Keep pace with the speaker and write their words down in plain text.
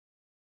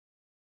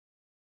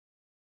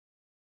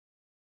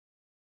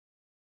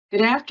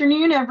Good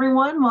afternoon,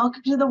 everyone.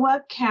 Welcome to the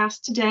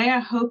webcast today. I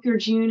hope your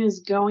June is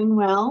going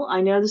well.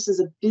 I know this is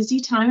a busy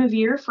time of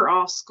year for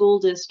all school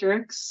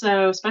districts,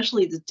 so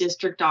especially the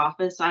district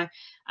office. I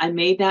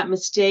made that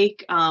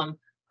mistake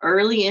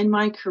early in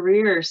my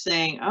career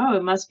saying, oh,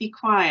 it must be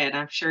quiet.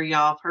 I'm sure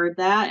y'all have heard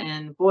that,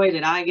 and boy,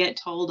 did I get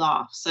told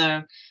off.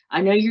 So I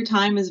know your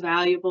time is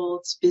valuable.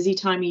 It's a busy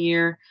time of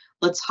year.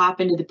 Let's hop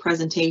into the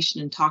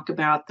presentation and talk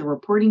about the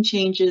reporting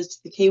changes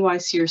to the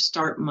CERS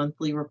Start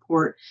Monthly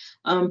Report,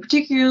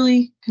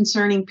 particularly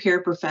concerning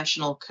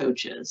paraprofessional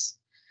coaches.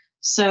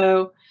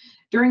 So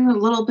during a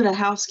little bit of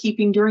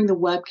housekeeping during the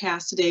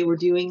webcast today, we're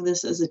doing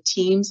this as a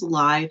Teams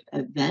live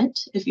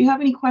event. If you have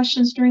any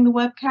questions during the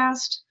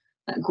webcast,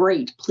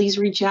 great, please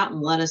reach out and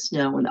let us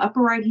know. In the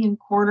upper right-hand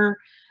corner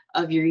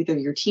of either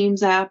your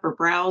Teams app or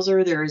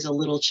browser, there is a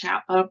little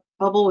chat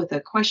bubble with a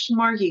question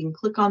mark. You can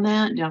click on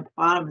that, and down at the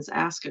bottom is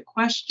ask a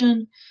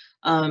question.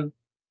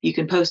 You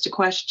can post a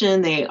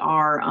question. They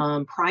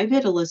are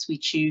private unless we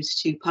choose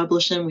to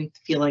publish them. We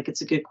feel like it's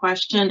a good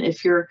question.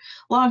 If you're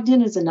logged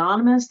in as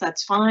anonymous,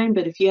 that's fine.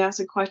 But if you ask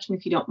a question,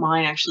 if you don't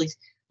mind actually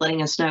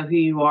letting us know who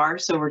you are,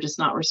 so we're just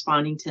not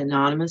responding to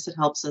anonymous, it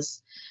helps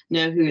us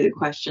know who the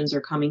questions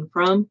are coming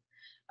from.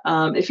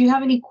 If you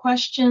have any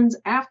questions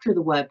after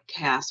the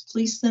webcast,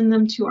 please send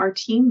them to our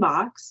team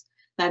box.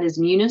 That is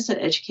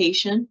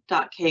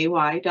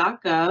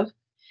munis@education.ky.gov.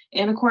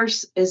 And of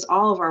course, as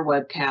all of our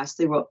webcasts,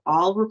 they were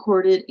all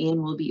recorded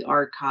and will be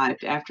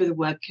archived. After the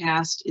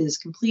webcast is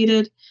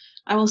completed,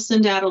 I will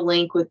send out a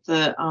link with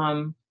the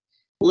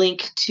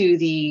link to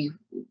the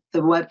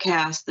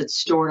webcast that's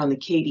stored on the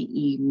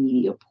KDE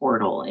Media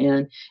portal.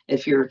 And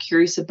if you're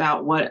curious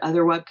about what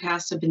other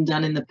webcasts have been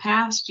done in the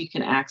past, you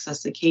can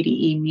access the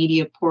KDE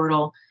Media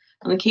portal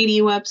on the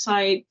KDE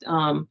website.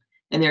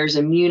 And there's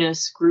a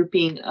Munis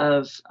grouping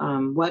of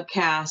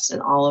webcasts, and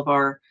all of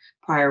our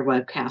prior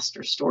webcasts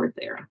are stored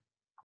there.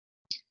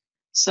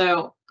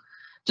 So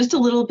just a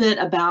little bit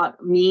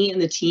about me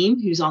and the team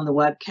who's on the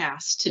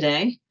webcast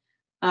today.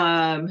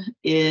 I'm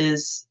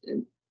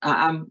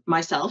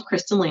myself,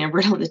 Kristen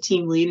Lambert. I'm the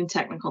team lead and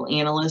technical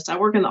analyst. I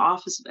work in the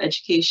Office of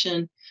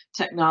Education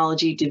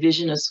Technology,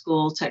 Division of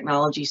School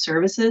Technology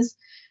Services.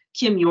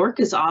 Kim York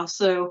is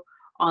also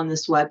on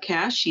this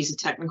webcast. She's a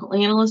technical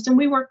analyst, and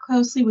we work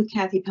closely with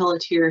Kathy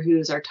Pelletier, who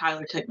is our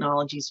Tyler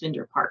Technologies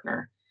vendor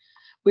partner.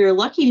 We are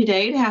lucky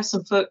today to have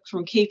some folks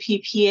from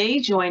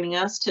KPPA joining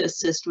us to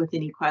assist with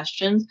any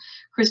questions.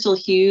 Crystal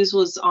Hughes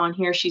was on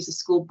here. She's a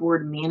school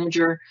board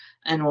manager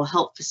and will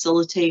help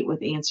facilitate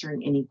with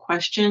answering any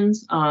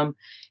questions.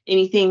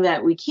 Anything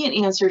that we can't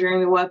answer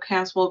during the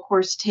webcast, we'll of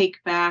course take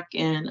back,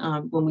 and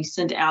when we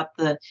send out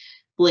the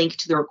link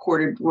to the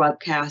recorded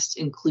webcast,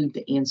 include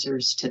the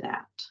answers to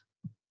that.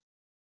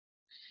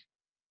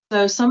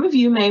 So some of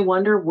you may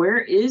wonder, where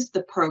is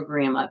the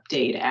program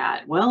update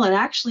at? Well, it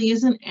actually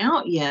isn't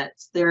out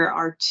yet. There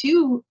are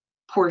two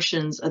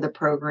portions of the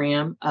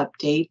program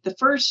update. The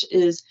first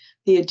is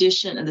the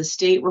addition of the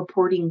State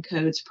Reporting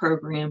Codes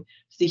program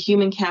to the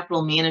Human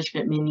Capital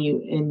Management menu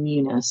in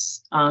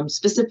Munis,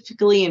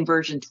 specifically in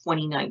version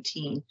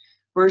 2019.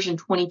 Version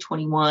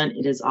 2021,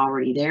 it is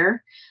already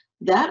there.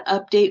 That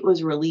update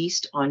was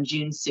released on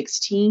June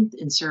 16th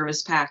in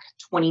Service Pack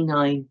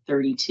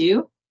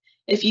 2932.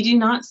 If you do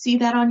not see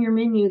that on your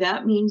menu,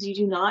 that means you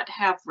do not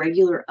have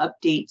regular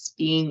updates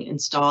being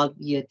installed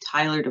via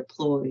Tyler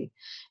Deploy.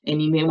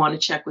 And you may want to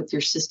check with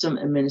your system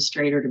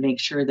administrator to make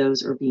sure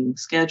those are being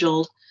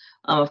scheduled.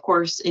 Of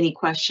course, any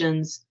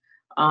questions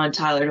on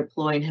Tyler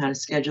Deploy and how to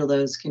schedule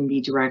those can be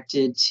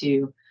directed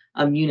to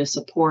Munis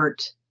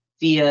support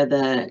via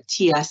the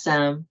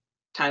TSM,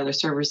 Tyler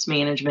Service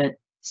Management,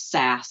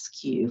 SaaS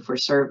queue for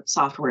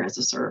software as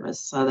a service.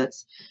 So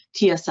that's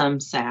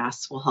TSM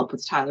SaaS will help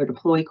with Tyler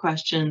Deploy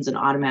questions and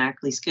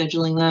automatically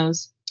scheduling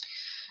those.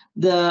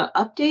 The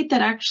update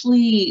that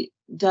actually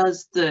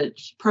does the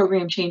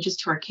program changes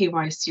to our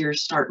KYCERS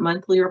Start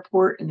Monthly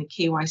Report and the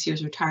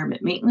KYCERS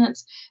Retirement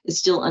Maintenance is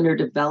still under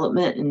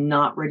development and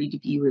not ready to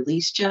be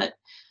released yet.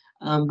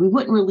 We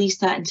wouldn't release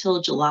that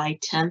until July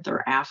 10th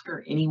or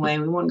after anyway.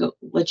 We want to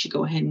let you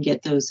go ahead and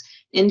get those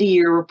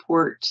end-of-year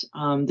report,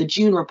 the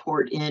June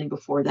report in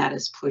before that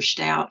is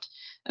pushed out.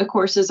 Of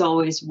course, as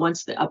always,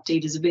 once the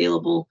update is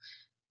available,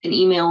 an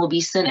email will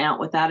be sent out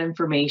with that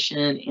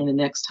information, and the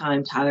next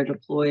time Tyler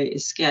Deploy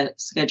is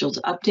scheduled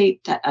to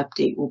update, that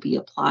update will be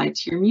applied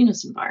to your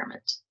Munis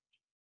environment.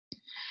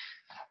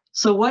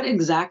 So what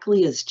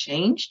exactly has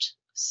changed?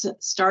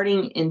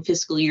 Starting in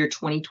fiscal year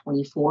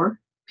 2024,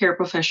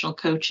 paraprofessional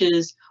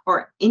coaches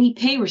or any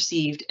pay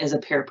received as a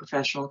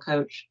paraprofessional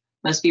coach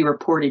must be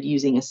reported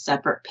using a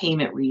separate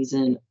payment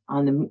reason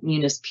on the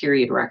Munis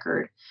period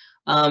record.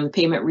 The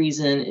payment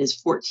reason is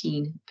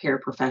 14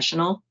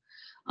 paraprofessional.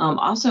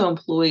 Also,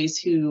 employees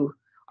who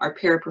are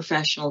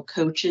paraprofessional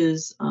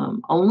coaches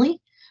only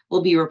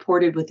will be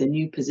reported with a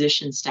new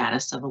position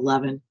status of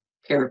 11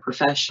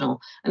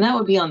 paraprofessional, and that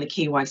would be on the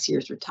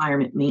KYCERS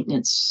retirement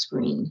maintenance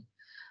screen.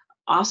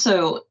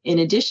 Also, in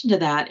addition to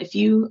that, if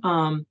you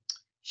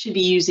should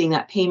be using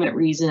that payment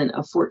reason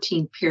of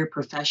 14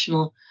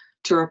 paraprofessional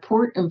to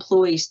report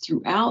employees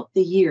throughout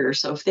the year.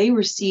 So if they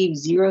receive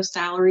zero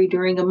salary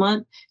during a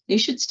month, they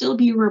should still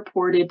be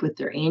reported with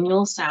their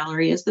annual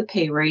salary as the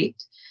pay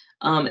rate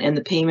and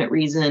the payment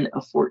reason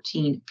of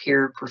 14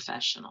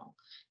 paraprofessional.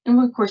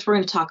 And of course, we're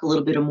going to talk a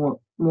little bit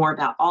more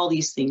about all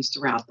these things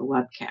throughout the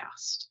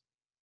webcast.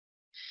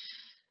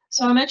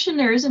 So I mentioned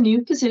there is a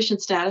new position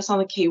status on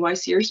the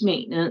CERS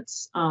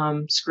maintenance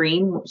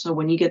screen. So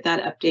when you get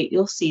that update,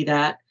 you'll see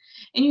that.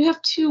 And you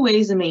have two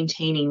ways of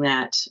maintaining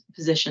that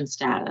position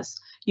status.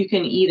 You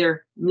can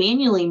either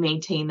manually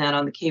maintain that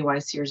on the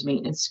CERS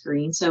maintenance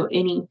screen. So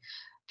any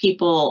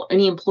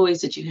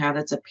employees that you have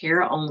that's a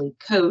para-only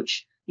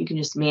coach, you can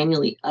just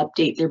manually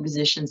update their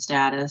position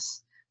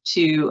status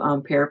to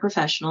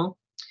paraprofessional.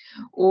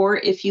 Or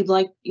if you'd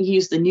like to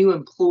use the new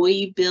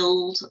employee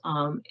build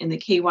in the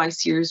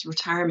CERS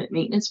retirement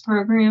maintenance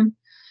program,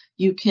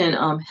 you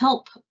can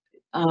help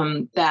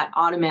that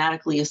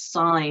automatically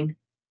assign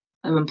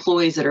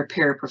employees that are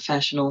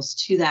paraprofessionals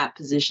to that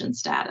position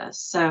status.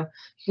 So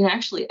you can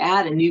actually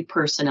add a new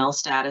personnel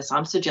status.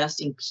 I'm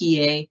suggesting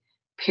PA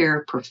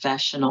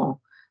paraprofessional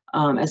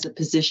as a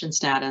position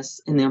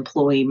status in the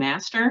employee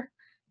master.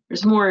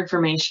 There's more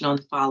information on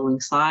the following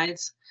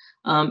slides.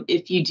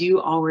 If you do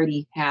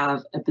already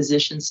have a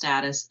position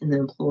status in the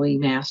employee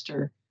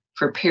master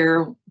for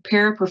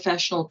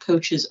paraprofessional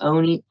coaches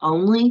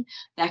only,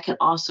 that can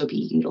also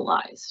be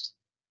utilized.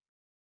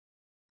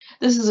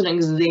 This is an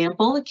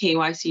example of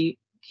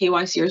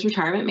CERS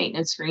retirement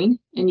maintenance screen,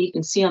 and you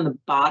can see on the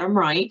bottom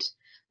right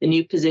the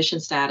new position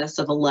status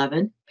of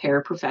 11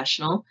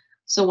 paraprofessional.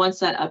 So once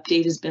that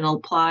update has been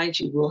applied,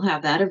 you will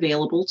have that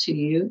available to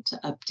you to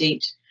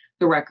update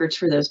the records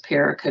for those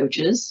para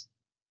coaches.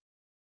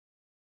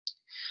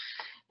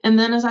 And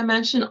then, as I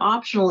mentioned,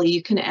 optionally,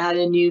 you can add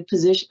a new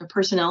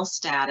personnel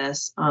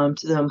status to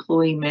the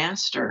employee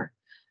master.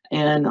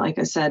 And like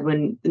I said,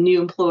 when the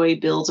new employee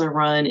builds are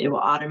run, it will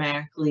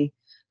automatically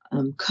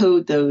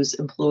code those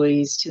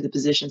employees to the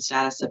position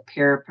status of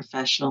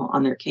paraprofessional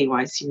on their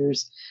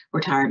CERS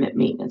retirement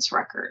maintenance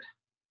record.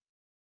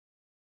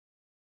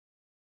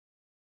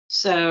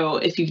 So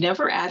if you've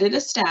never added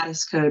a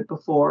status code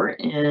before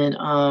in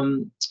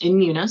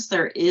Munis,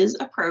 there is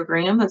a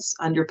program that's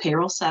under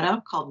payroll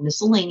setup called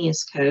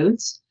miscellaneous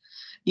codes.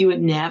 You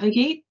would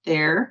navigate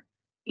there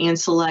and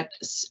select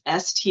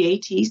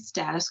STAT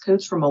status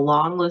codes from a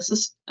long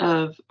list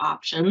of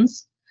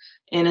options.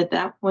 And at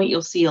that point,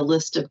 you'll see a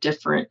list of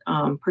different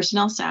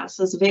personnel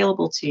statuses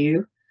available to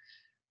you.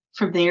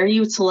 From there,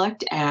 you would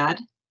select add,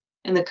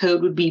 and the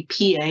code would be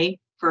PA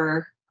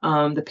for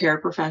the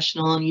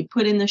paraprofessional, and you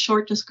put in the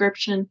short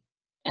description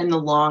and the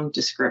long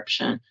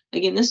description.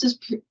 Again, this is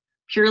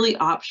purely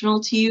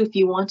optional to you. If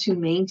you want to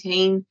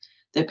maintain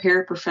the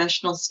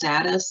paraprofessional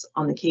status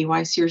on the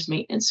CERS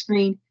maintenance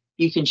screen,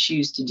 you can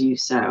choose to do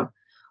so.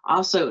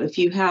 Also, if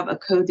you have a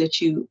code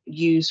that you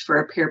use for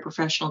a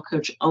paraprofessional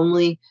coach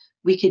only,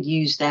 we could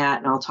use that,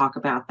 and I'll talk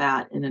about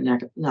that in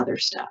another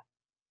step.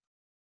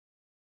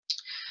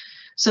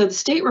 So the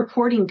state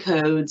reporting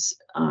codes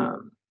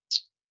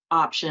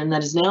option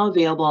that is now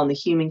available on the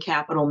Human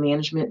Capital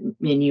Management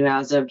menu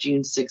as of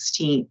June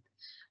 16th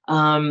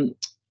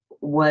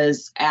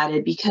was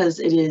added because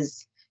it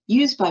is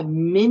used by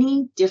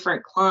many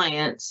different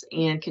clients,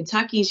 and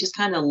Kentucky is just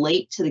kind of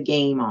late to the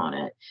game on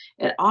it.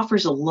 It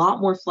offers a lot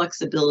more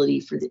flexibility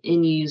for the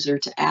end user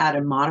to add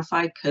and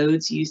modify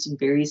codes used in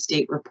various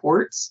state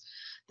reports.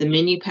 The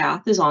menu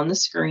path is on the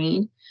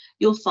screen.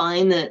 You'll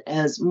find that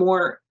as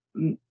more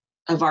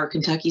of our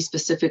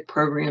Kentucky-specific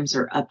programs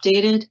are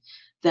updated,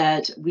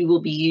 that we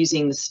will be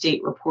using the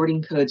state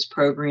reporting codes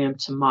program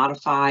to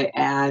modify,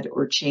 add,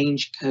 or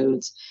change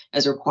codes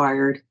as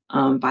required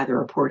by the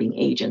reporting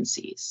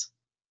agencies.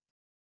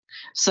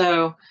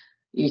 So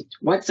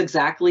what's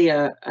exactly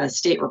a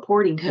state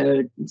reporting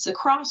code? It's a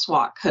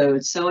crosswalk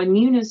code. So in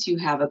Munis, you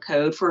have a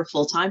code for a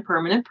full-time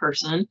permanent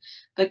person,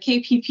 but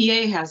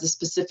KPPA has a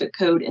specific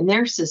code in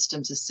their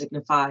system to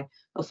signify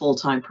a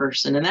full-time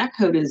person, and that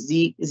code is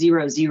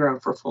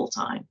Z00 for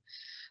full-time.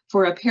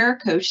 For a para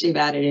coach, they've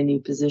added a new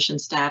position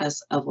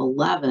status of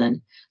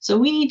 11. So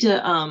we need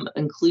to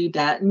include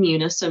that in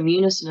Munis, so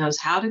Munis knows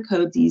how to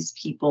code these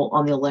people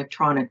on the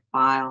electronic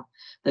file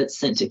that's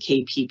sent to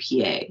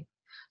KPPA.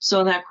 So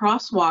in that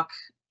crosswalk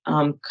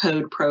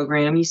code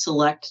program, you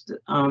select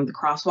the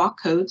crosswalk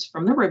codes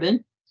from the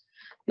ribbon.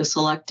 You'll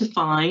select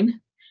define,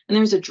 and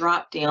there's a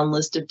drop-down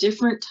list of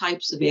different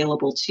types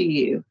available to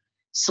you.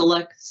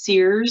 Select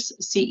CERS,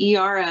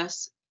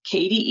 CERS,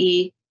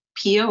 KDE,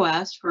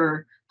 POS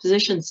for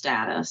position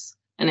status,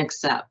 and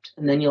accept,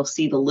 and then you'll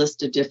see the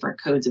list of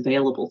different codes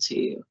available to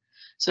you.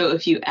 So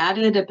if you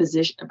added a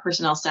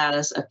personnel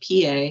status of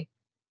PA,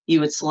 you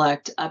would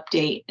select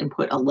update and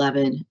put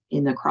 11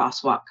 in the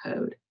crosswalk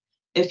code.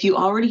 If you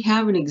already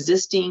have an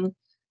existing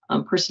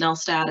personnel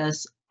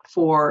status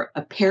for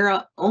a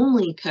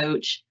para-only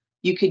coach,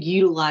 you could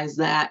utilize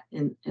that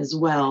as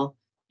well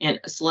and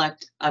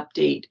select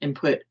update and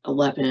put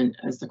 11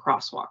 as the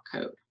crosswalk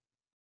code.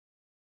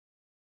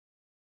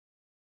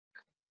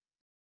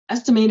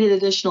 Estimated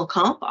additional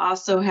comp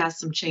also has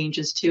some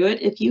changes to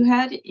it. If you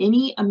had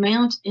any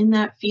amount in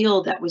that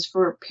field that was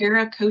for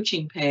para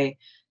coaching pay,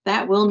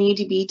 that will need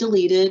to be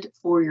deleted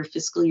for your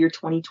fiscal year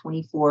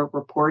 2024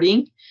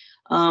 reporting.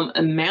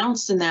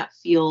 Amounts in that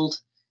field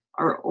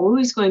are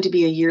always going to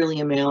be a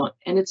yearly amount,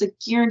 and it's a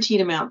guaranteed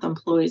amount the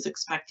employee is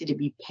expected to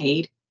be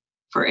paid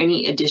for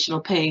any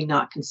additional pay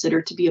not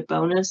considered to be a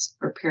bonus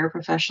or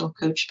paraprofessional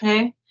coach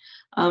pay.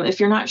 If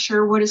you're not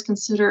sure what is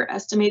considered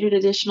estimated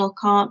additional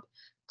comp,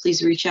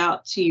 please reach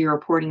out to your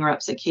reporting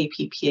reps at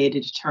KPPA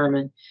to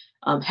determine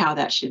how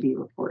that should be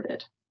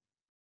reported.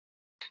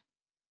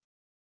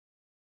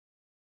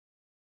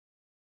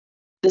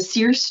 The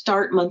CERS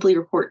Start Monthly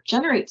Report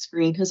Generate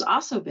screen has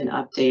also been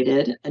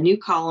updated. A new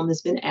column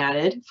has been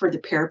added for the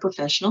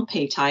paraprofessional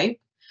pay type.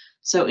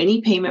 So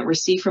any payment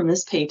received from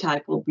this pay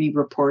type will be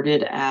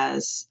reported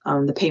as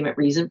the payment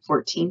reason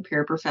 14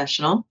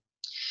 paraprofessional.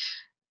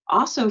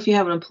 Also, if you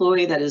have an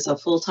employee that is a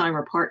full-time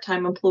or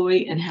part-time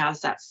employee and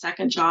has that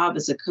second job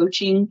as a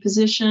coaching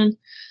position,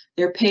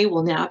 their pay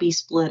will now be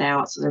split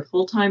out. So their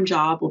full-time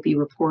job will be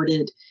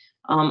reported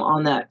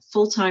on that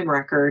full-time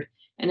record,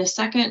 and a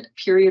second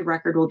period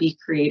record will be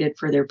created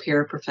for their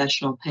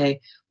paraprofessional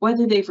pay,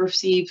 whether they've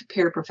received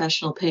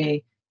paraprofessional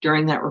pay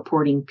during that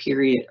reporting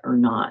period or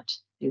not.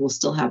 They will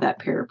still have that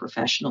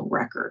paraprofessional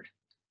record,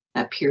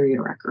 that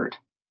period record.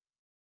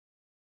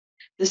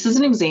 This is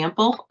an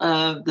example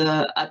of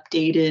the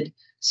updated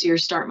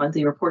CERS Start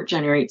Monthly Report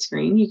Generate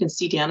screen. You can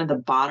see down at the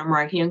bottom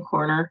right-hand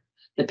corner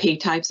the pay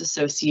types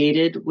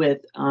associated with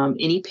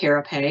any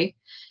para pay.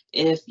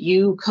 If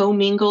you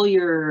commingle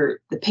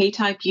the pay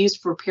type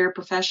used for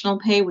paraprofessional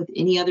pay with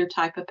any other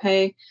type of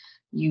pay,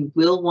 you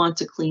will want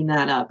to clean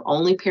that up.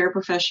 Only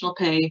paraprofessional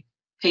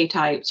pay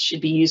types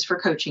should be used for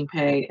coaching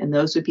pay, and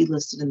those would be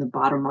listed in the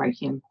bottom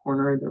right-hand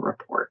corner of the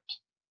report.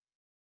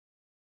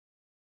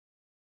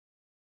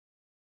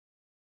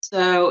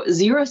 So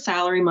 0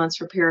 salary months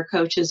for para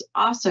coaches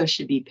also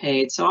should be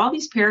paid. So all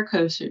these para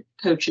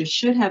coaches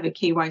should have a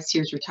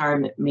CERS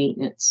retirement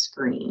maintenance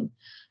screen.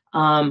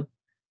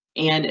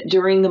 And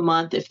during the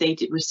month, if they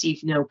did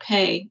receive no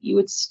pay, you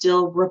would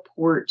still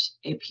report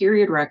a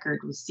period record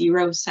with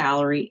 0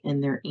 salary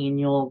in their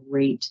annual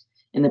rate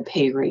in the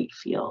pay rate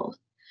field.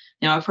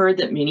 Now, I've heard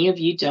that many of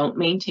you don't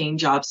maintain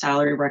job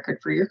salary record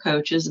for your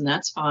coaches, and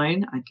that's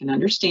fine. I can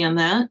understand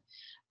that.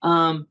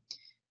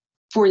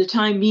 For the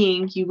time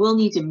being, you will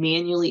need to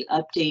manually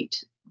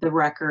update the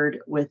record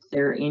with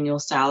their annual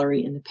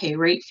salary in the pay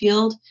rate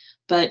field,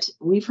 but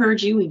we've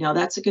heard you. We know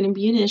that's going to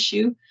be an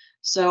issue.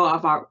 So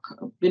I've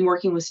been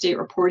working with state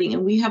reporting,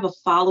 and we have a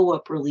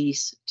follow-up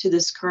release to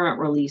this current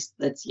release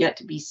that's yet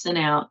to be sent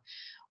out,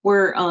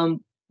 where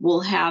we'll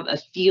have a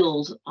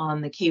field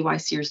on the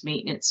CERS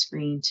maintenance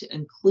screen to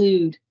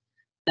include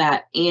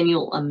that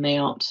annual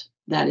amount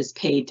that is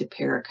paid to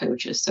para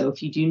coaches. So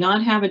if you do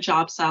not have a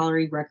job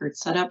salary record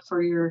set up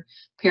for your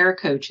para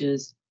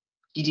coaches,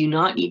 you do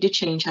not need to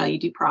change how you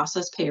do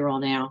process payroll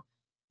now.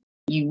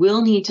 You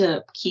will need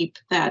to keep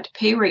that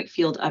pay rate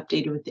field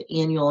updated with the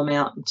annual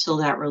amount until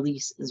that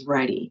release is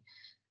ready.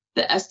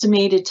 The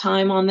estimated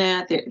time on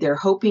that, they're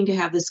hoping to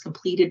have this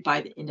completed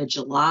by the end of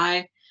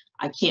July.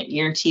 I can't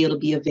guarantee it'll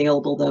be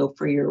available, though,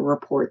 for your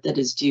report that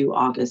is due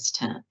August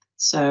 10th.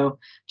 So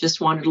just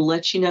wanted to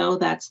let you know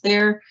that's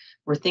there.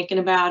 We're thinking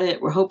about it.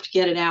 We're hoping to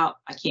get it out.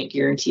 I can't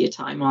guarantee a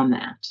time on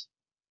that.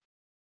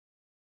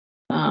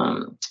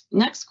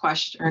 Next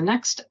question, or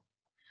next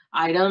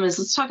item is,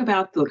 let's talk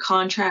about the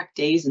contract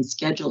days and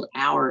scheduled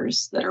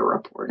hours that are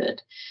reported.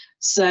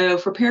 So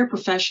for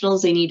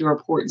paraprofessionals, they need to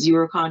report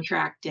 0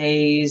 contract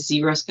days,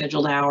 0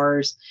 scheduled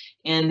hours,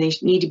 and they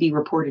need to be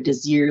reported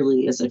as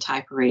yearly as a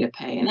type rate of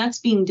pay. And that's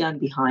being done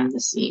behind the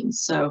scenes.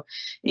 So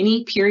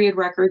any period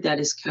record that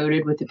is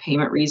coded with the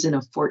payment reason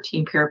of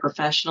 14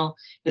 paraprofessional,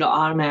 it'll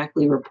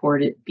automatically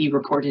be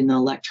reported in the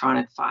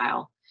electronic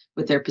file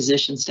with their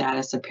position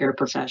status of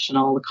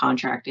paraprofessional, the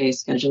contract days,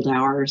 scheduled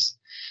hours.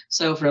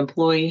 So if an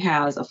employee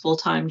has a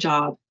full-time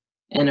job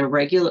and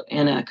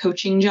a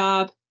coaching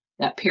job,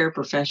 that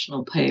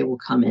paraprofessional pay will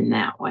come in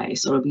that way.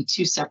 So it'll be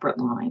 2 separate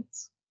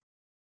lines.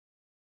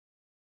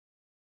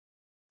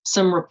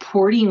 Some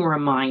reporting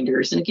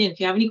reminders. And again, if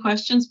you have any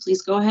questions,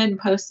 please go ahead and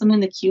post them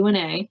in the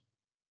Q&A.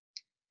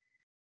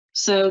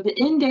 So the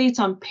end dates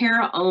on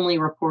para-only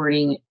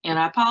reporting, and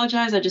I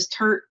apologize, I just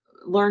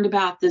learned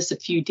about this a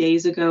few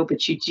days ago,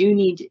 but you do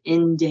need to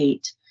end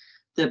date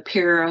the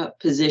para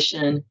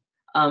position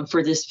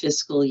for this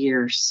fiscal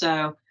year.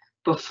 So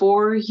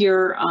before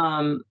your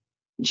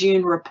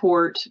June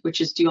report, which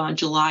is due on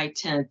July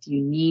 10th,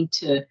 you need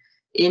to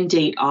end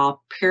date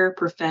all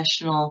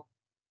paraprofessional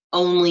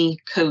only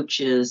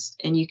coaches,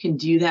 and you can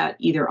do that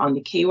either on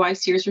the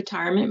CERS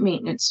retirement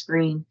maintenance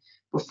screen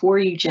before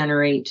you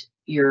generate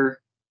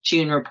your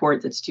June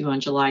report that's due on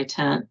July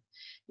 10th.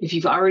 If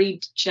you've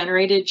already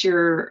generated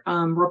your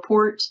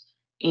report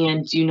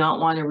and do not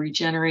want to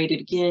regenerate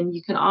it again,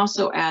 you can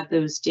also add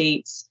those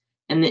dates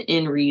and the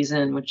end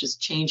reason, which is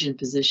change in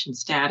position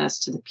status,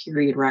 to the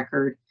period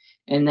record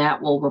and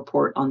that will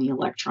report on the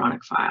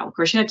electronic file. Of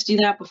course, you have to do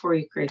that before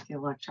you create the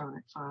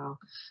electronic file.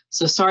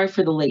 So sorry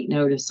for the late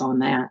notice on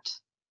that.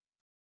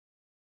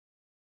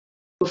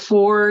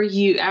 After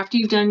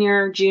you've done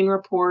your June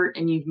report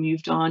and you've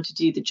moved on to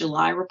do the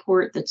July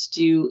report that's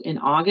due in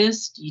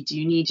August, you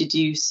do need to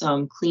do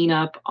some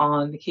cleanup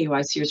on the KY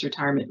CERS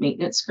retirement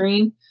maintenance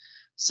screen.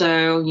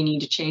 So you need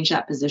to change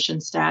that position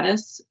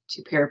status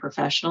to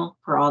paraprofessional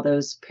for all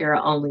those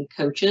para-only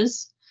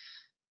coaches.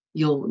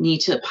 You'll need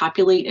to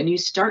populate a new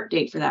start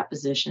date for that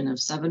position of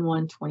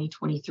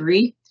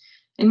 7/1/2023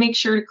 and make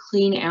sure to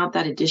clean out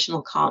that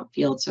additional comp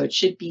field. So it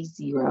should be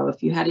 0.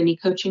 If you had any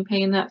coaching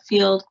pay in that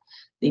field,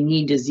 they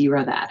need to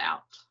 0 that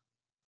out.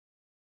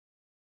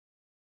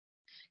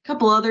 A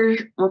couple other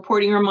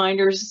reporting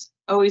reminders.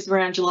 Always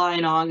around July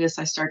and August,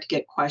 I start to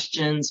get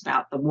questions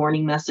about the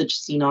warning message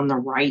seen on the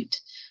right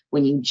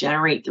when you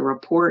generate the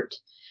report.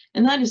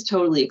 And that is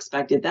totally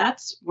expected.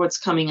 That's what's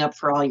coming up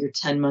for all your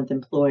 10-month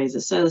employees.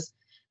 It says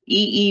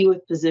EE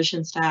with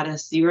position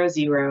status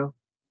 00,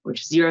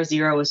 which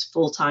 00 is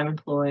full-time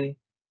employee,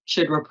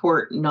 should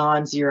report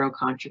non-zero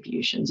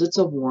contributions. It's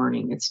a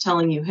warning. It's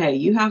telling you, hey,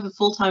 you have a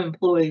full-time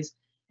employees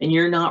and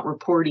you're not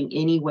reporting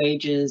any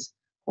wages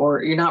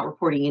or you're not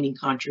reporting any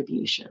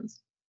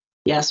contributions.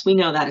 Yes, we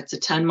know that it's a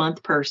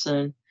 10-month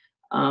person.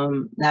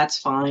 That's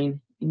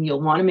fine. And you'll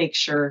want to make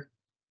sure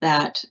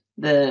that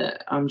the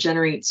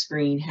generate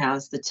screen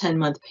has the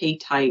 10-month pay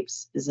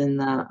types is in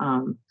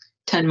the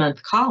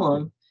 10-month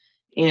column.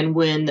 And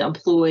when the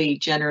employee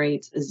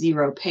generates a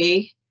 0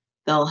 pay,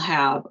 they'll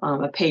have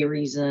a pay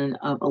reason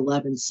of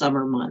 11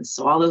 summer months.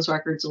 So all those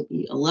records will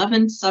be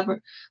 11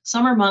 summer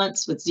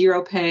months with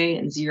 0 pay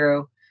and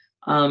 0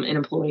 in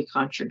employee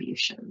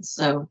contributions.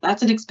 So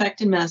that's an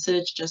expected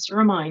message, just a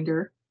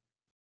reminder.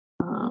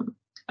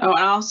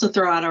 I also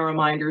throw out a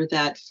reminder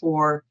that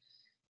for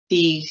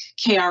the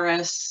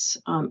KRS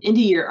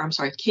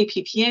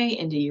KPPA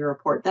end of year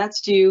report, that's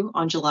due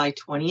on July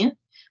 20th,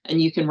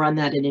 and you can run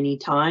that at any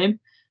time.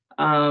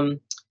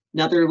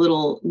 Another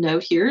little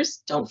note here is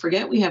don't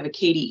forget we have a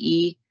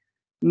KDE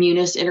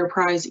Munis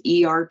Enterprise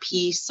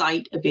ERP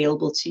site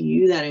available to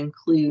you that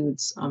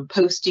includes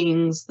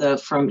postings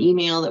from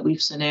email that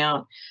we've sent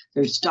out.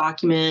 There's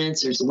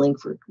documents, there's a link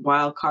for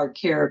wildcard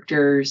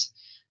characters,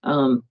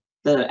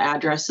 the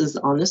address is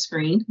on the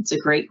screen. It's a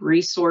great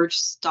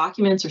resource.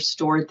 Documents are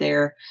stored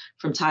there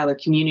from Tyler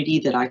Community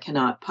that I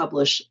cannot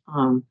publish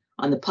on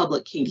the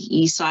public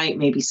KDE site.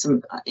 Maybe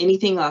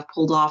anything I've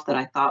pulled off that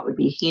I thought would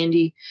be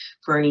handy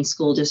for any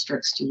school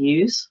districts to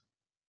use.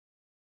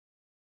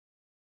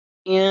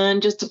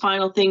 And just a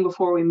final thing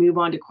before we move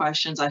on to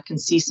questions, I can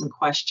see some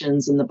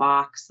questions in the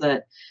box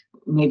that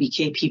maybe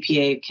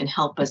KPPA can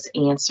help us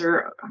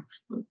answer.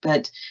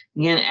 But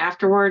again,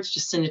 afterwards,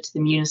 just send it to the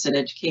Munis at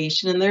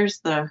Education, and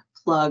there's the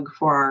plug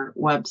for our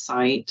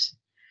website.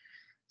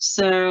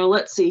 So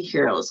let's see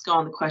here. Let's go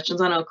on the questions.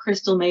 I know,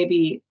 Crystal,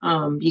 maybe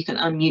you can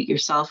unmute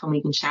yourself and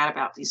we can chat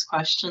about these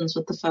questions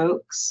with the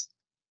folks.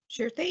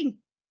 Sure thing.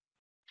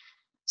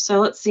 So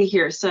let's see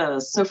here. It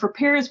says, so for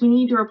paras, we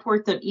need to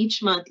report them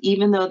each month,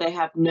 even though they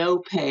have no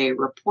pay.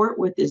 Report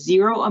with the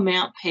 0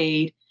 amount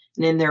paid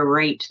and then their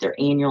rate, their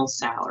annual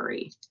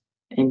salary.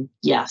 And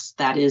yes,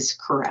 that is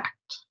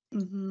correct.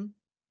 Mm-hmm.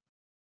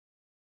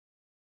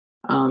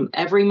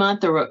 Every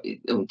month, the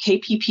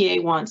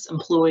KPPA wants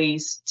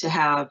employees to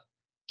have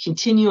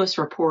continuous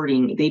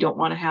reporting. They don't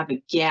want to have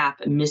a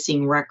gap and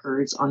missing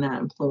records on that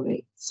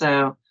employee.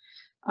 So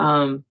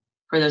for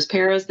those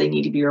paras, they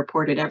need to be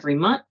reported every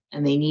month,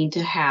 and they need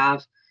to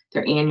have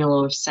their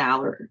annual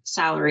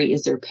salary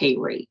is their pay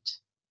rate.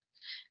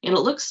 And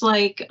it looks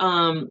like,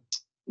 of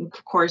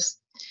course,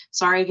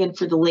 sorry again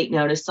for the late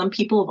notice. Some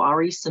people have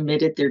already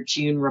submitted their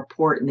June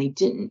report and they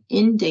didn't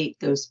end date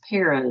those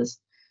paras.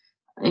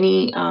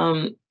 Any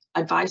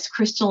advice,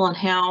 Crystal, on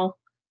how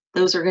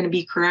those are going to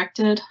be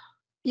corrected?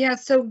 Yeah,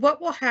 so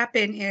what will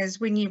happen is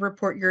when you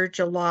report your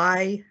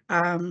July,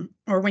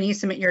 or when you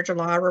submit your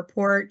July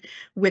report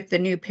with the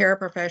new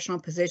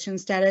paraprofessional position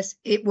status,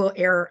 it will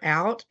error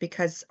out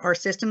because our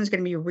system is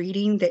going to be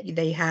reading that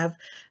they have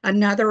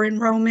another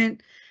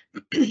enrollment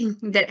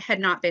that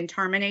had not been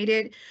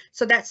terminated.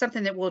 So that's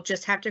something that we'll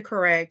just have to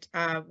correct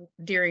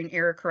during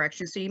error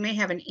correction. So you may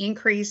have an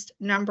increased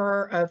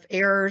number of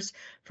errors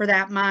for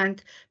that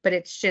month, but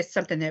it's just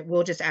something that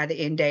we'll just add the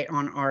end date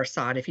on our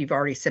side if you've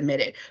already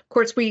submitted. Of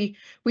course, we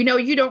know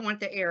you don't want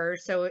the error.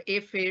 So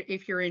if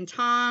you're in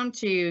time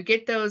to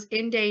get those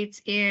end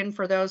dates in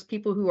for those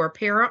people who are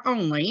para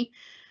only,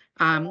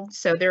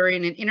 so they're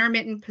in an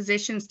intermittent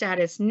position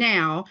status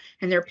now,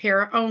 and they're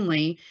para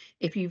only.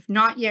 If you've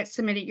not yet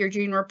submitted your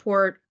June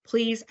report,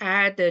 please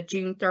add the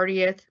June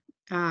 30th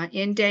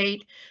end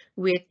date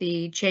with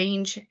the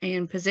change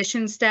in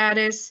position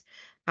status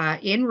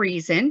in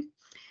reason.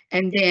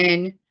 And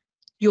then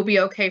you'll be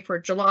okay for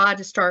July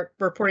to start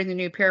reporting the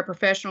new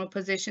paraprofessional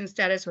position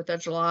status with a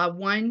July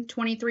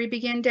 1/23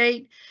 begin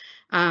date.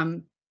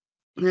 And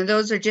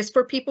those are just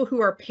for people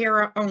who are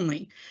para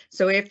only.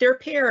 So if they're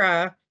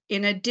para,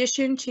 in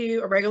addition to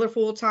a regular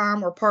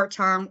full-time or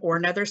part-time or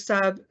another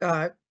sub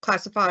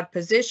classified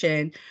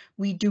position,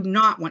 we do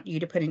not want you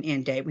to put an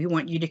end date. We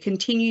want you to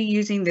continue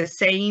using the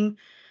same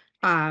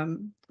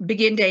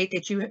begin date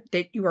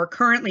that you are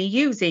currently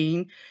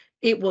using.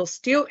 It will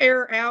still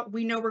error out.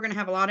 We know we're going to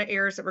have a lot of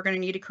errors that we're going to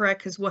need to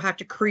correct because we'll have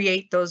to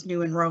create those new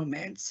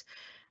enrollments.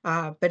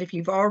 But if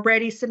you've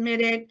already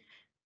submitted,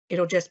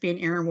 it'll just be an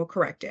error and we'll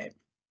correct it.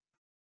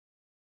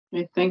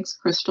 Okay, thanks,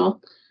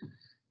 Crystal.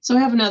 So I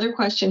have another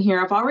question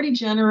here. I've already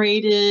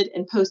generated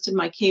and posted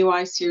my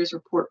KY CERS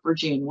report for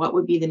June. What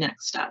would be the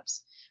next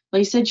steps? Well,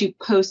 you said you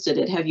posted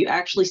it. Have you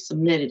actually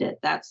submitted it?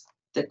 That's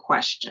the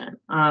question.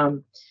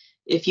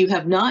 If you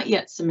have not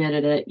yet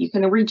submitted it, you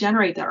can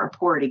regenerate that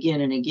report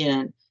again and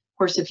again. Of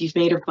course, if you've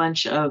made a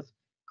bunch of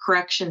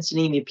corrections to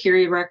any of the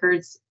period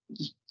records,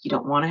 you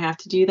don't want to have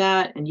to do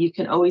that. And you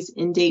can always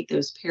indate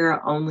those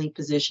para-only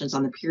positions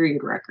on the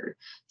period record.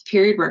 The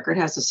period record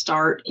has a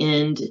start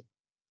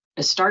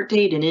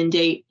date, an end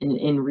date, and an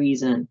end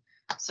reason.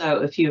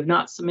 So if you have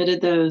not submitted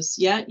those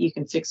yet, you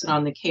can fix it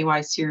on the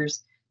KY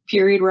CERS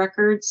period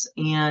records.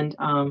 And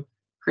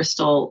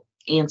Crystal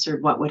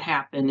answered what would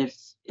happen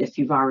if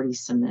you've already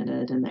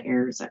submitted and the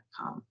errors that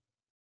come.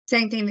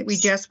 Same thing that we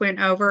just went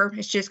over.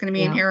 It's just going to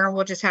be an error.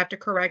 We'll just have to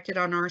correct it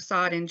on our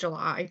side in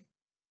July.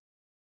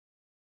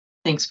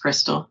 Thanks,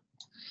 Crystal.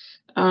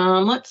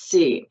 Let's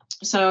see.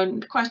 So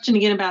the question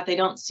again about they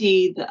don't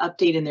see the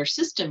update in their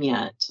system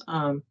yet,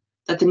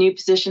 that the new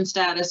position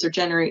status or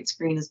generate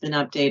screen has been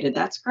updated.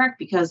 That's correct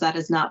because that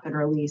has not been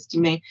released.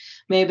 You may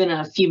have been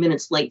a few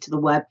minutes late to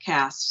the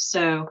webcast.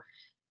 So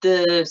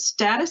the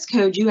status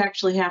code you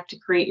actually have to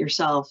create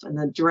yourself, and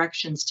the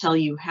directions tell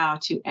you how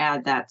to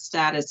add that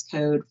status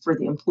code for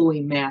the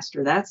employee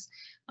master. That's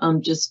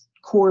just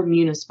core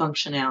Munis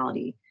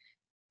functionality.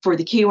 For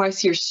the KY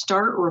CERS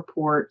start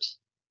report,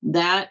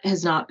 that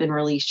has not been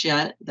released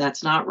yet.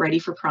 That's not ready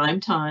for prime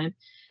time.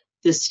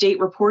 The state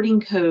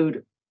reporting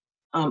code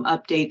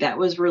update that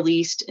was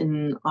released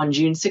on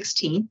June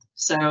 16th.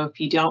 So if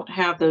you don't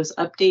have those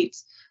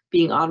updates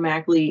being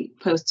automatically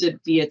posted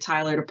via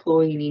Tyler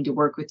Deploy, you need to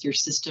work with your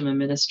system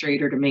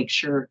administrator to make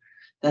sure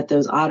that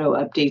those auto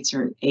updates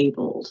are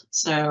enabled.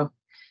 So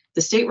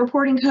the state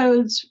reporting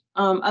codes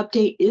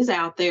update is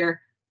out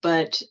there,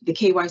 but the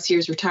KY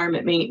CERS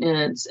retirement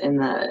maintenance and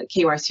the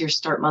KY CERS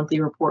start monthly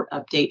report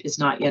update is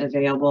not yet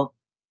available.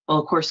 We'll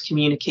of course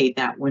communicate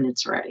that when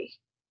it's ready.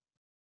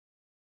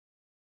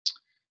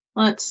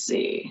 Let's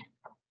see.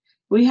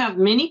 We have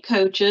many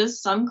coaches,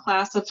 some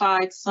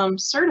classified, some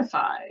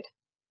certified.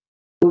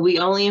 We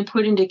only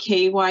input into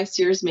KY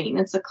CERS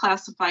maintenance the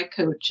classified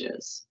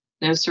coaches,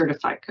 no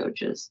certified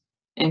coaches.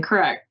 And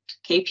correct,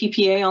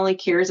 KPPA only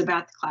cares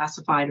about the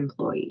classified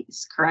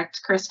employees.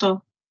 Correct,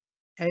 Crystal?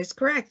 That is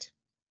correct.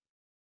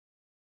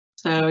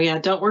 So yeah,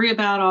 don't worry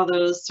about all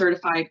those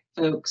certified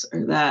folks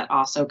that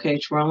also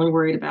coach. We're only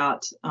worried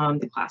about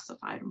the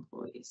classified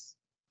employees.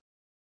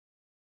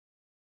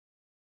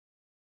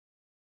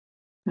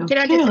 Can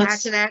I just add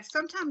to that?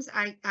 Sometimes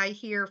I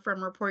hear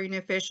from reporting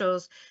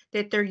officials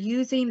that they're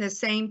using the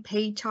same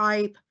pay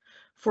type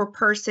for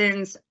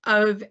persons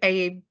of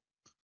a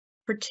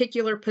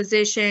particular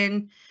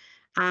position.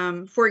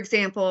 For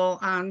example,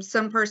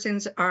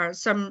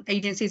 some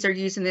agencies are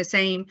using the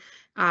same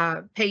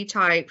pay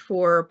type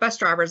for bus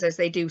drivers as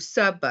they do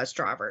sub-bus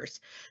drivers.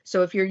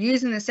 So if you're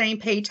using the same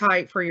pay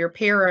type for your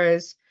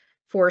paras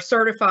for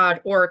certified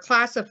or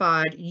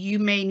classified, you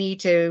may need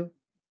to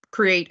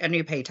create a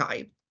new pay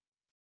type.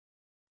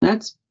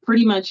 That's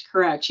pretty much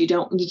correct. You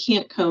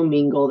can't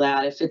commingle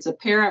that. If it's a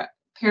para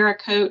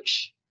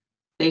coach,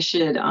 they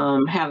should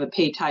have a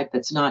pay type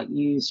that's not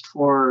used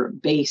for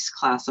base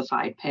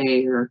classified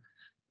pay or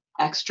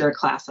extra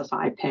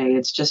classified pay.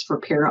 It's just for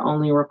para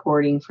only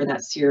reporting for that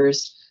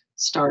CERS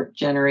start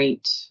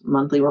generate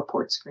monthly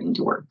report screen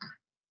to work.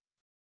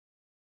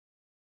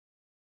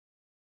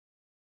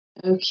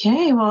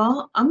 Okay,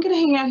 well, I'm going to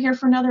hang out here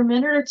for another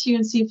minute or two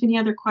and see if any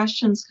other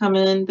questions come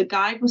in. The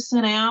guide was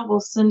sent out. We'll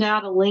send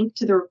out a link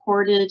to the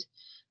recorded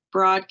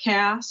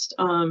broadcast.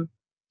 Again,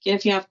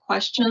 if you have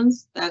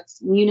questions,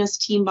 that's Munis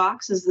Team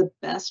Box is the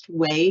best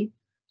way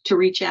to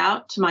reach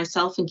out to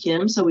myself and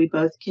Kim so we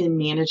both can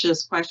manage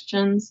those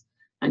questions.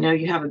 I know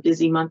you have a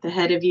busy month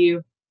ahead of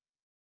you.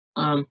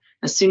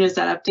 As soon as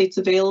that update's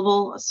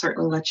available, I'll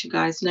certainly let you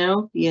guys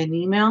know via an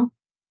email.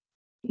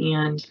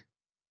 And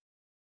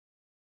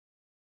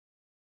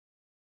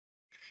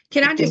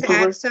can I just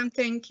add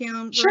something,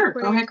 Kim? Sure,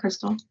 go ahead,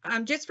 Crystal.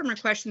 Just from a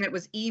question that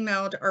was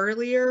emailed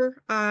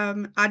earlier,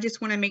 I just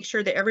want to make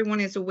sure that everyone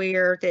is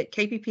aware that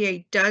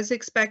KPPA does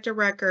expect a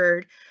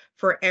record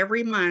for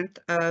every month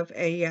of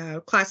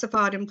a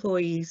classified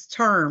employee's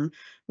term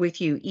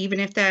with you, even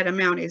if that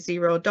amount is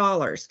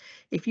 $0.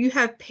 If you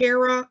have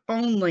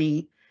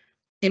para-only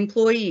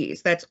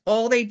employees, that's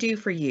all they do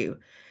for you.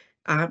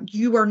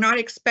 You are not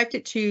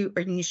expected to,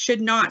 or you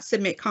should not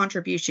submit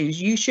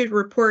contributions. You should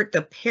report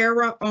the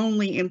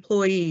para-only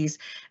employees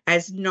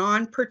as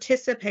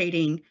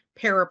non-participating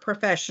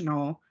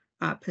paraprofessional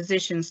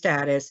position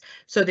status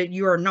so that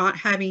you are not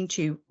having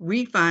to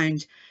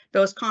refund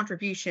those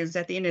contributions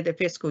at the end of the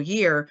fiscal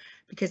year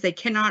because they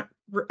cannot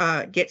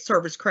get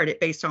service credit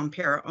based on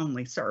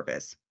para-only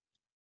service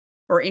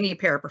or any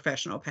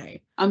paraprofessional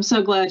pay. I'm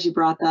so glad you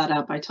brought that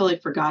up. I totally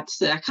forgot to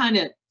say. I kind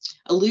of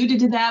alluded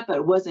to that, but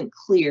it wasn't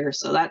clear.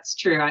 So that's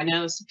true. I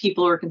know some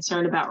people are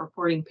concerned about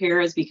reporting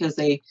paras because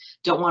they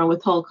don't want to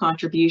withhold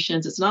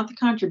contributions. It's not the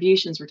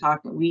contributions we're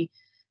talking.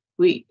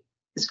 We,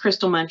 as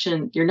Crystal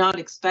mentioned, you're not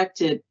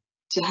expected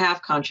to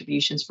have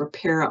contributions for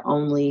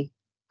para-only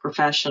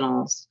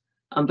professionals,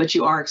 but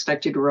you are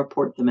expected to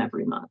report them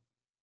every month.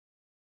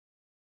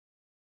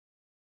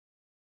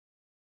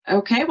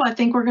 Okay, well, I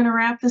think we're going to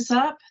wrap this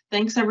up.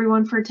 Thanks,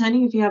 everyone, for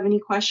attending. If you have any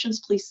questions,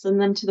 please send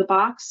them to the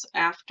box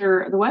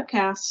after the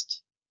webcast.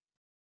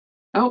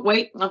 Oh,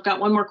 wait, I've got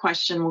one more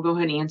question. We'll go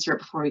ahead and answer it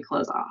before we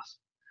close off.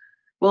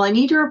 Well, I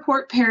need to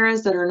report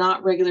paras that are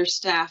not regular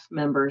staff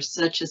members,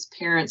 such as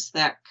parents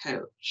that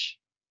coach.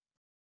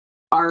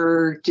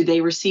 Do they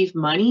receive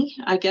money?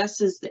 I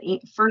guess is the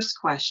first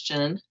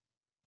question.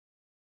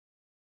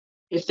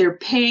 If they're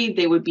paid,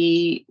 they would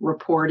be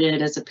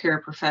reported as a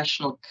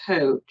paraprofessional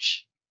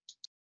coach.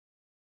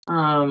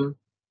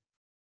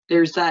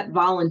 There's that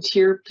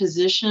volunteer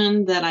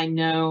position that I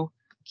know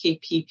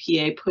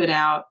KPPA put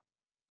out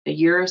a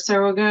year or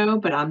so ago,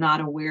 but I'm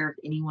not aware of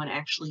anyone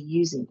actually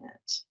using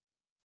it.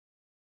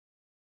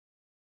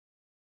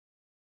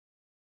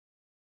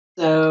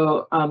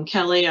 So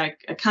Kelly, I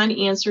kind of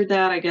answered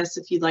that. I guess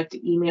if you'd like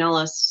to email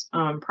us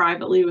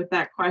privately with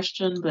that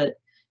question, but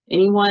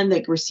anyone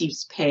that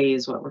receives pay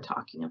is what we're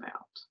talking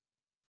about.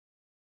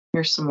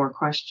 Here's some more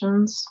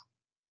questions.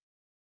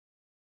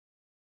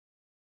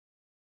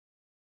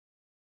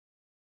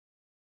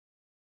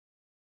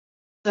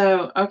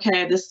 So,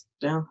 okay, this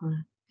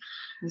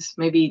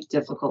may be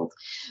difficult.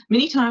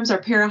 Many times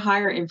our para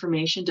hire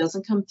information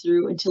doesn't come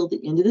through until the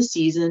end of the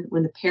season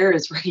when the para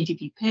is ready to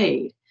be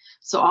paid.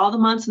 So all the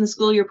months in the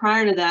school year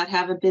prior to that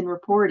haven't been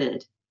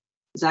reported.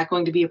 Is that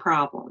going to be a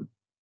problem?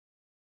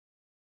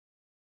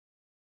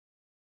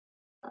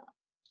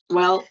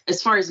 Well,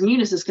 as far as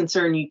Munis is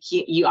concerned,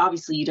 you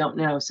obviously don't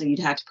know, so you'd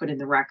have to put in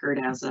the record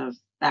as of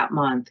that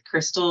month.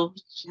 Crystal,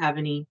 do you have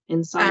any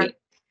insight?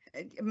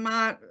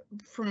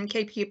 From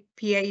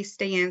KPPA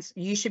stance,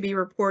 you should be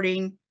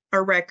reporting a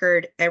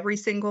record every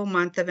single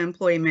month of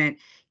employment,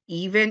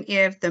 even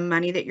if the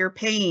money that you're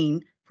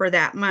paying for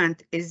that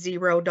month is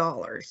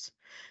 $0.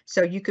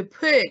 So you could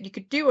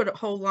do a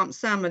whole lump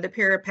sum of the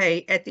para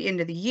pay at the end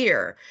of the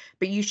year,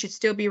 but you should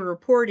still be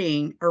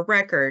reporting a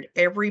record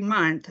every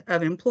month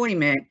of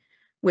employment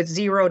with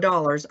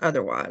 $0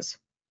 otherwise.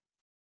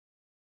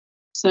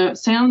 So it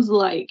sounds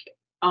like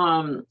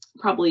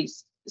probably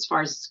as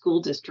far as the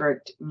school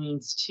district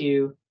needs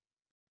to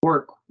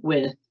work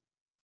with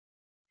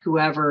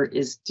whoever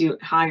is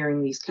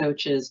hiring these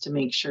coaches to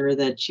make sure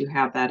that you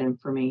have that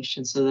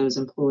information so those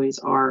employees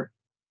are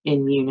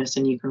in Munis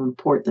and you can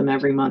report them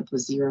every month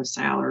with $0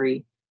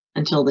 salary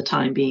until the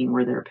time being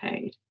where they're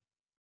paid.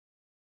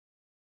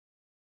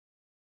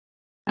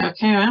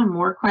 Okay, well,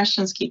 more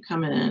questions keep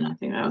coming in. I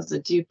think that was a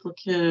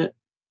duplicate.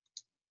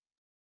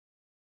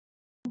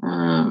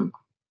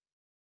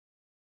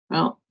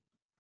 Well,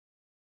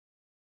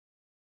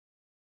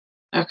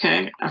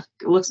 okay,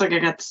 it looks like I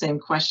got the same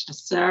question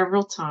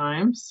several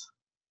times.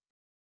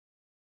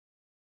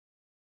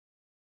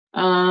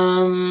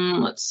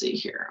 Let's see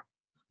here.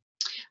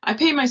 I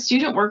pay my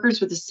student workers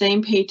with the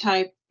same pay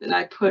type that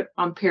I put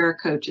on para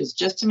coaches.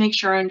 Just to make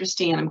sure I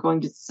understand, I'm going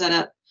to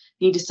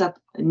need to set up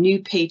a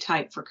new pay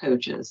type for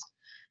coaches.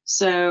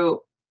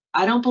 So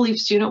I don't believe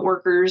student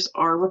workers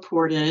are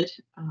reported.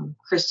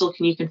 Crystal,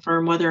 can you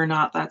confirm whether or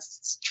not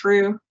that's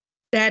true?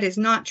 That is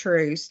not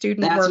true.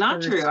 That's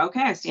not true.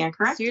 Okay, I stand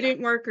corrected.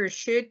 Student workers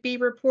should be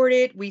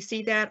reported. We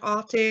see that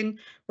often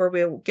where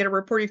we'll get a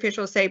reporting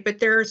official say, but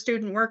they're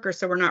student workers,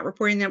 so we're not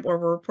reporting them, or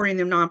we're reporting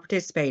them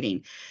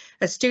non-participating.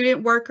 A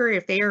student worker,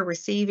 if they are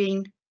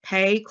receiving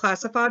pay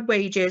classified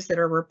wages that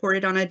are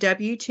reported on a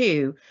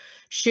W-2,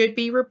 should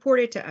be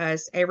reported to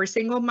us every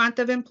single month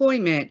of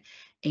employment.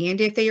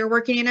 And if they are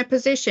working in a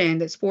position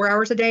that's 4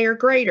 hours a day or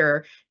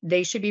greater,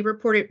 they should be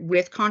reported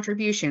with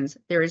contributions.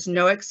 There is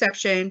no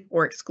exception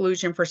or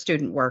exclusion for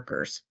student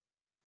workers.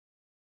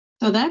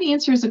 So that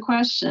answers the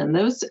question.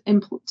 Those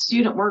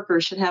student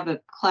workers should have a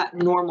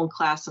normal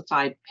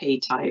classified pay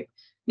type.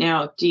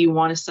 Now, do you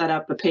want to set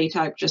up a pay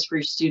type just for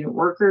your student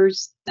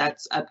workers?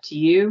 That's up to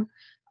you.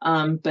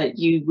 But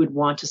you would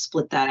want to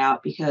split that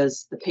out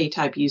because the pay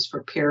type used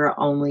for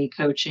para-only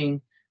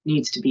coaching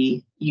needs to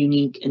be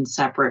unique and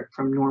separate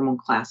from normal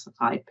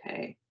classified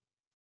pay.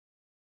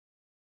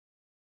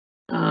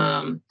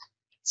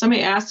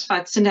 Somebody asked if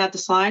I'd send out the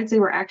slides. They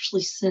were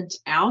actually sent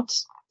out,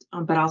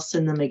 but I'll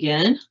send them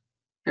again.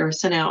 They were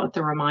sent out with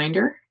a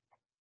reminder.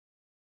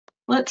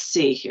 Let's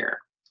see here.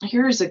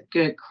 Here's a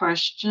good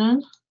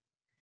question.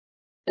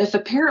 If a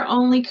para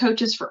only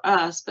coaches for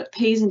us, but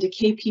pays into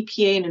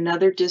KPPA in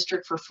another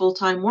district for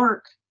full-time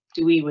work,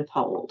 do we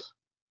withhold?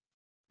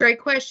 Great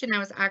question. I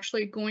was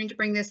actually going to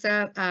bring this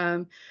up.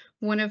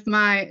 one of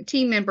my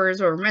team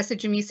members were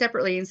messaging me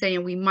separately and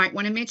saying we might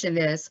want to mention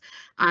this.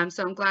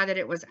 So I'm glad that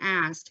it was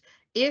asked.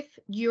 If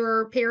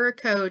your para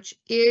coach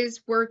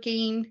is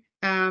working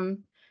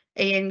and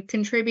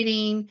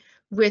contributing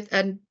with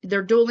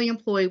they're dually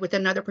employed with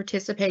another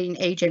participating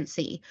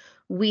agency,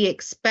 we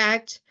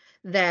expect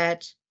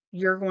that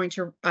you're going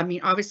to, I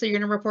mean, obviously you're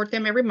going to report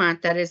them every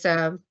month. That is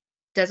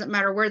doesn't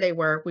matter where they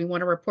work. We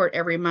want to report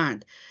every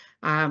month.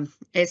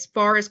 As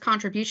far as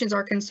contributions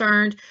are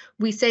concerned,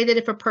 we say that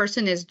if a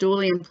person is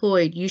dually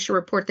employed, you should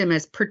report them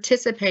as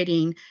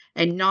participating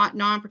and not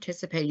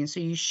non-participating. So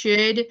you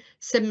should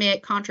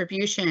submit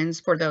contributions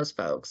for those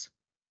folks.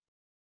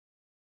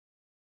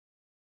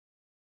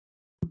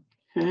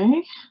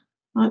 Okay,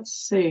 let's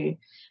see.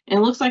 And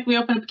it looks like we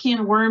opened up a can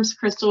of worms,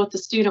 Crystal, with the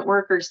student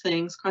workers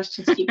things.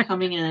 Questions keep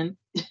coming in.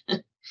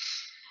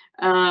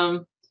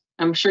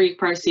 I'm sure you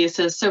probably see it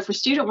says, so for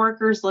student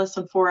workers less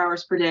than 4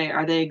 hours per day,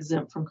 are they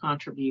exempt from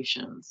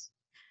contributions?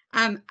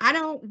 I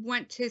don't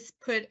want to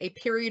put a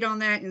period on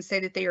that and say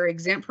that they are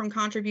exempt from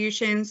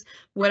contributions.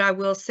 What I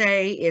will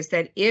say is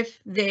that if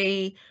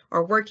they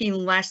are working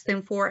less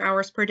than 4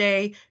 hours per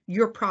day,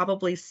 you're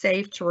probably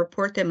safe to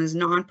report them as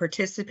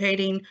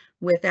non-participating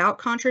without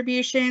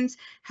contributions.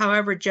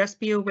 However, just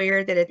be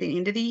aware that at the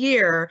end of the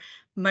year,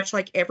 much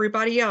like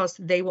everybody else,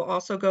 they will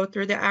also go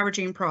through the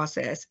averaging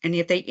process. And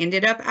if they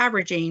ended up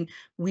averaging,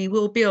 we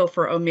will bill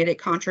for omitted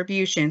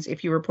contributions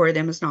if you reported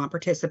them as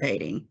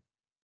non-participating.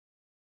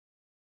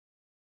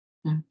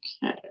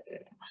 Okay,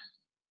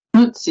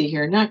 let's see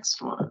here.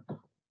 Next one.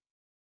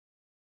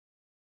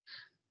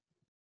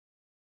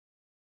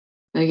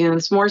 Again,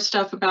 it's more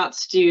stuff about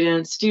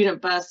students,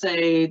 student bus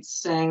aides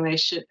saying they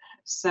should.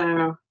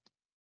 So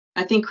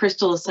I think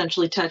Crystal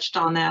essentially touched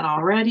on that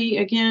already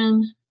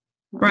again.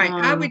 Right.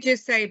 I would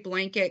just say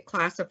blanket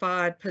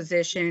classified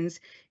positions.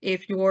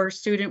 If your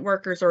student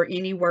workers or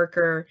any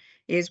worker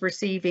is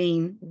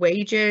receiving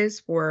wages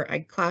for a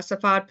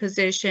classified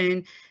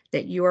position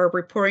that you are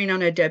reporting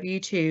on a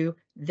W-2,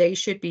 they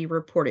should be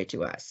reported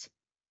to us.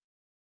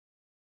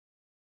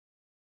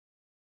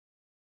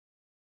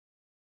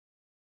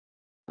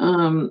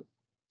 I've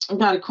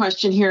got a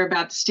question here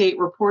about the state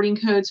reporting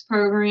codes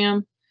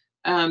program.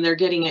 They're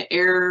getting an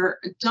error.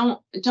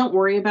 Don't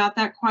worry about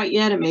that quite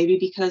yet. It may be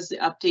because the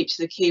update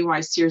to the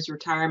KY CERS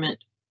retirement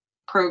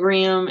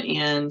program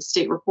and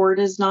state report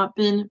has not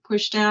been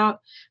pushed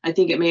out. I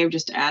think it may have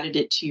just added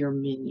it to your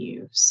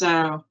menu.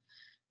 So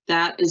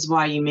that is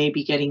why you may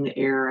be getting the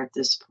error at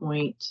this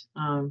point.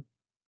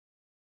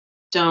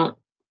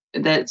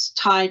 That's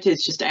tied to,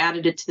 it's just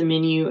added it to the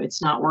menu.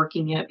 It's not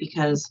working yet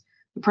because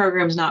the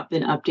program's not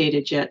been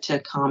updated yet to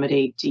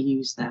accommodate to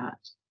use that.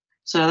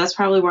 So that's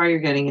probably why you're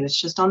getting it. It's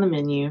just on the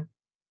menu.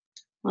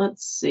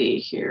 Let's see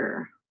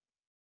here.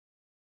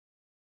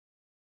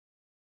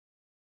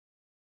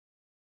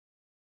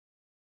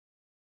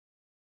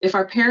 If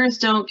our paras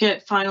don't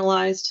get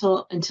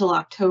finalized until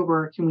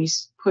October, can we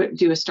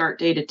do a start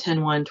date of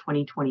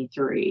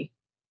 10/1/2023?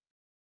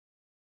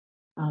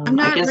 I'm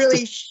not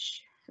really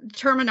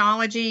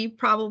terminology,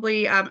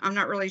 probably. I'm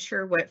not really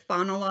sure what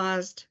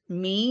finalized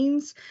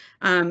means.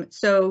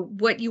 So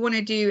what you want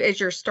to do as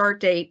your start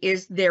date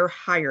is their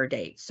hire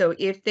date. So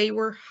if they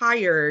were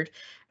hired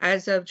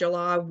as of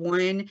July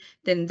 1,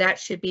 then that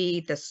should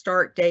be the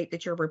start date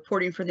that you're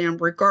reporting for them,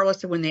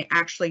 regardless of when they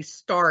actually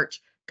start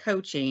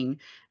coaching.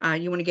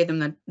 You want to give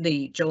them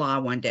the July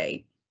 1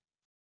 date.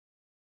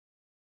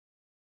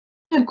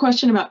 I have a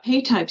question about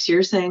pay types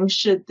here, saying,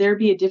 should there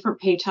be a different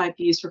pay type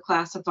used for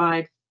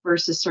classified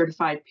versus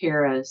certified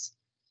paras?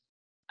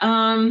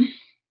 As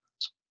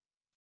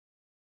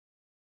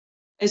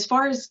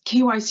far as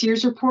KY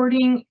CERS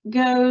reporting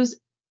goes,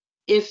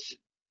 if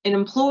an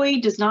employee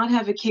does not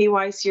have a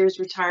KY CERS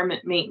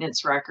retirement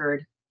maintenance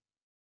record,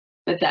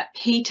 but that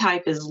pay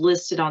type is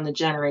listed on the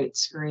generate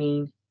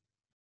screen,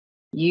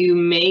 you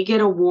may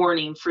get a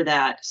warning for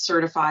that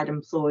certified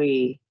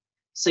employee.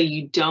 So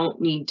you do not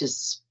need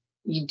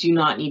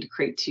to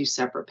create two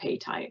separate pay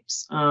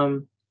types.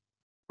 Of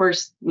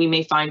course, we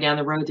may find down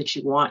the road that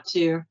you want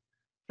to,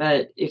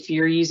 but if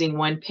you're using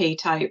one pay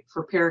type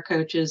for para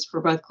coaches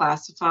for both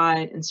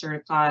classified and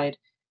certified,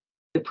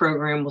 the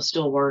program will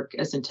still work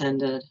as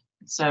intended.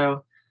 So,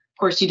 of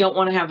course, you don't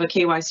want to have a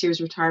KY CERS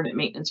retirement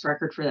maintenance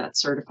record for that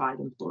certified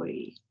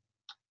employee.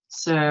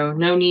 So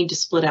no need to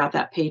split out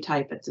that pay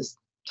type at this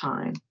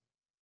time.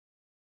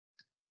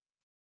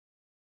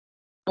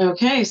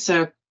 Okay,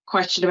 so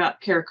question about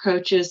para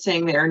coaches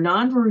saying they are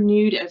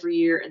non-renewed every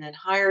year and then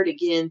hired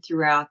again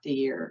throughout the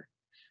year.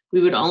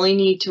 We would only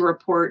need to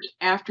report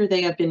after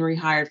they have been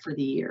rehired for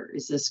the year.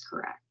 Is this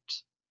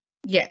correct?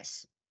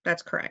 Yes,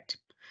 that's correct.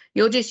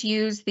 You'll just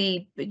use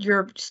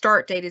your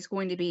start date is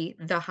going to be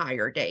the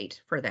hire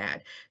date for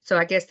that. So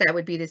I guess that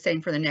would be the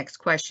same for the next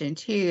question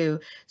too.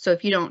 So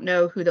if you don't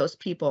know who those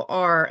people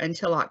are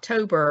until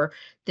October,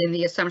 then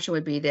the assumption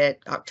would be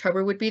that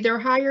October would be their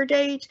hire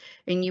date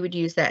and you would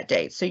use that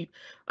date. So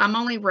I'm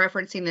only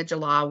referencing the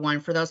July one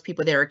for those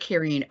people that are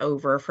carrying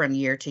over from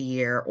year to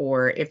year,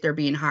 or if they're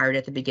being hired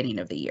at the beginning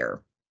of the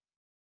year.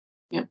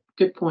 Yep,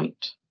 good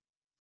point.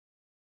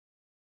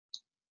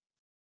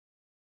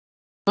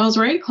 I was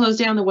ready to close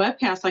down the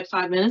webcast like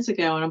 5 minutes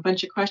ago, and a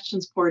bunch of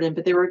questions poured in,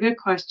 but they were good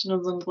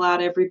questions. I'm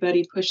glad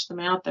everybody pushed them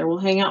out there. We'll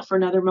hang out for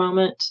another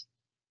moment,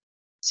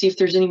 see if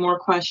there's any more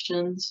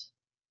questions.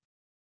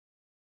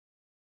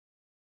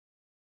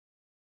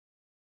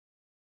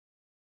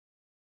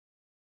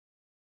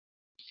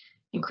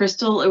 And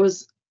Crystal, it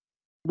was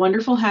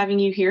wonderful having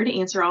you here to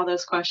answer all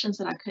those questions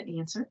that I couldn't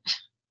answer,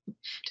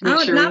 to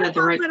make sure we not a had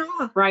the problem at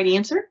all. right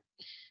answer.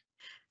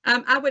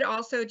 I would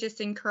also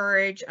just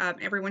encourage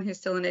everyone who's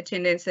still in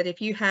attendance that if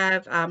you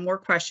have more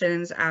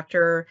questions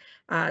after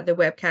the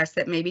webcast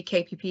that maybe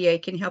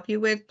KPPA can help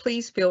you with,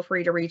 please feel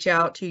free to reach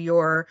out to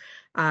your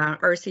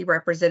ERC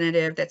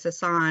representative that's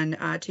assigned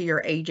to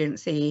your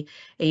agency.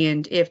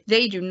 And if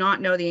they do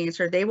not know the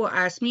answer, they will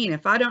ask me. And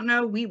if I don't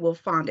know, we will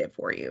find it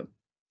for you.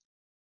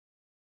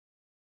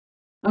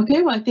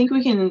 Okay, well, I think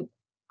we can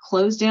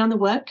close down the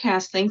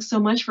webcast. Thanks so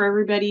much for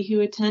everybody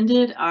who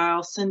attended.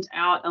 I'll send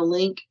out a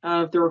link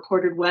of the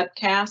recorded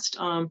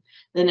webcast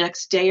the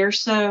next day or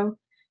so.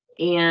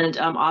 And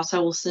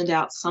also we'll send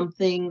out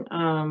something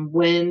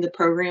when the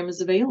program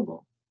is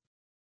available.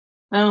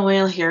 Oh,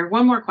 well, here,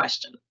 one more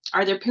question.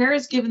 Are their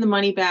paras given the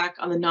money back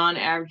on the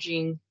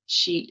non-averaging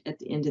sheet at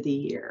the end of the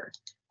year?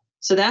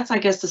 So that's, I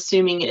guess,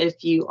 assuming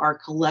if you are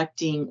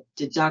collecting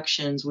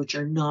deductions, which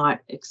are not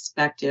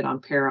expected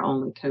on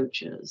para-only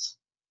coaches.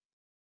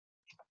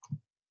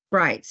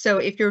 Right. So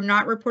if you're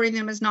not reporting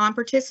them as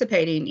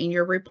non-participating and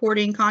you're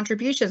reporting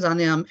contributions on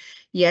them,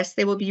 yes,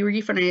 they will be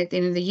refunded at the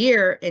end of the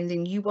year, and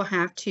then you will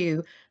have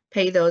to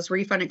pay those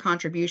refunded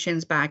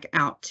contributions back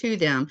out to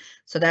them.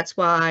 So that's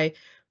why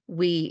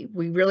we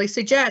really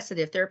suggest that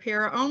if they're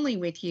para only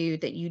with you,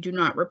 that you do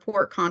not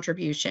report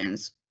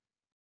contributions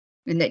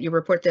and that you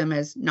report them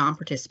as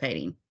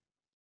non-participating.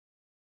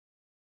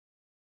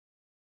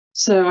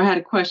 So I had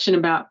a question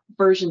about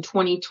version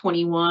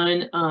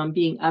 2021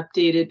 being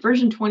updated.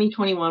 Version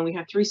 2021, we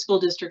have 3 school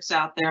districts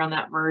out there on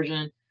that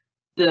version.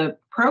 The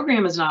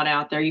program is not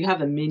out there. You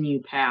have a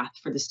menu path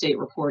for the state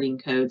reporting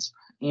codes,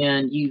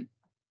 and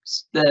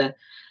the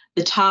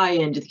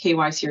tie-in to the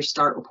KYCR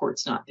start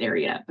report's not there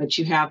yet, but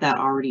you have that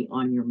already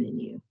on your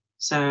menu.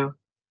 So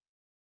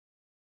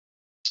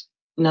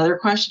another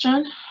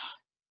question.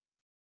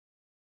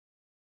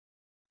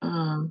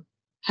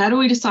 How do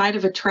we decide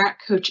if a track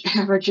coach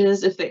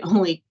averages if they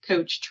only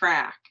coach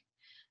track?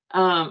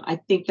 I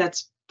think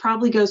that's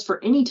probably goes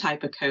for any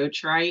type of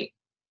coach, right?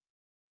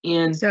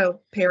 And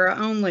so para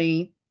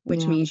only,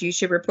 which means you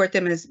should report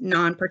them as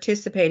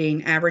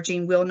non-participating.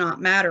 Averaging will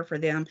not matter for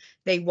them.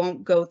 They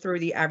won't go through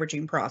the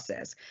averaging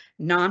process.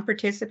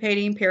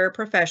 Non-participating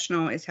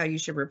paraprofessional is how you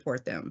should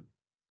report them.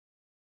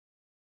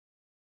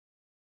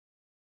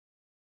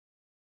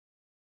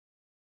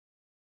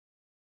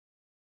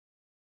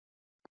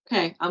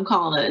 Okay, I'm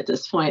calling it at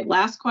this point.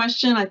 Last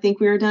question. I think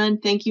we're done.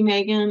 Thank you,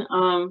 Megan,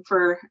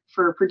 for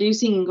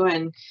producing, and go ahead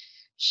and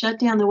shut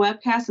down the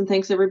webcast. And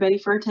thanks everybody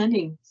for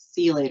attending.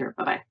 See you later.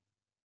 Bye-bye.